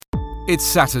It's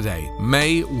Saturday,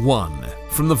 May 1.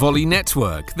 From the Volley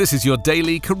Network, this is your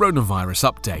daily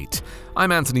coronavirus update.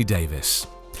 I'm Anthony Davis.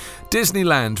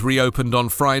 Disneyland reopened on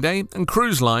Friday, and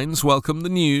cruise lines welcomed the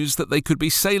news that they could be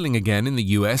sailing again in the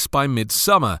US by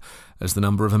midsummer, as the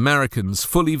number of Americans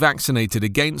fully vaccinated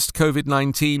against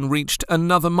COVID-19 reached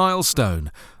another milestone,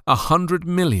 100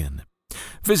 million.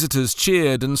 Visitors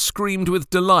cheered and screamed with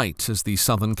delight as the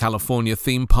Southern California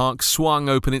theme park swung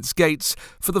open its gates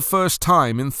for the first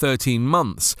time in 13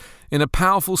 months, in a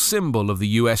powerful symbol of the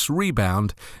US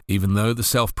rebound, even though the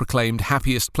self-proclaimed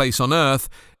happiest place on Earth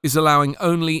is allowing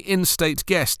only in-state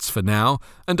guests for now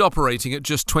and operating at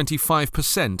just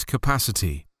 25%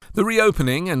 capacity. The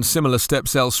reopening and similar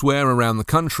steps elsewhere around the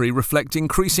country reflect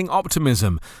increasing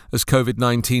optimism as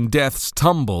COVID-19 deaths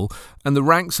tumble and the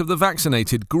ranks of the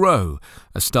vaccinated grow,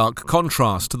 a stark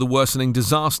contrast to the worsening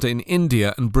disaster in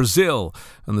India and Brazil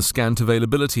and the scant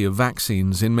availability of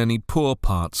vaccines in many poor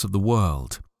parts of the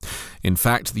world. In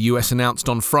fact, the US announced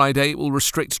on Friday it will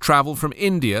restrict travel from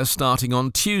India starting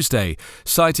on Tuesday,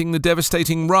 citing the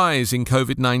devastating rise in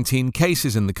COVID-19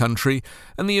 cases in the country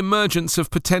and the emergence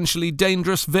of potentially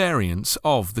dangerous variants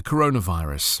of the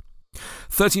coronavirus.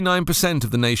 39%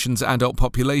 of the nation's adult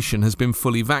population has been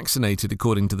fully vaccinated,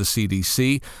 according to the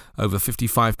CDC. Over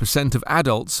 55% of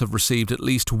adults have received at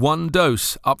least one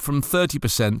dose, up from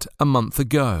 30% a month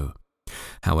ago.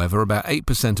 However, about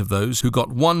 8% of those who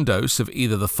got one dose of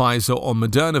either the Pfizer or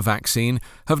Moderna vaccine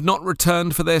have not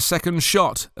returned for their second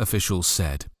shot, officials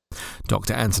said.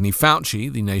 Dr. Anthony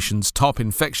Fauci, the nation's top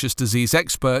infectious disease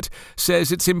expert,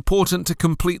 says it's important to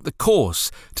complete the course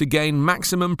to gain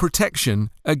maximum protection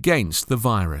against the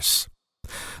virus.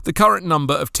 The current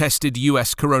number of tested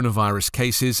US coronavirus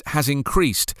cases has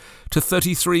increased to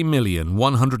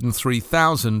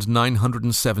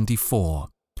 33,103,974.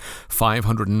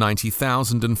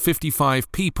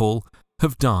 590,055 people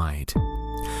have died.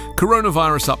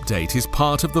 Coronavirus Update is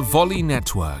part of the Volley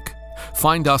Network.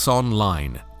 Find us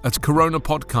online at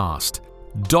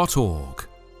coronapodcast.org.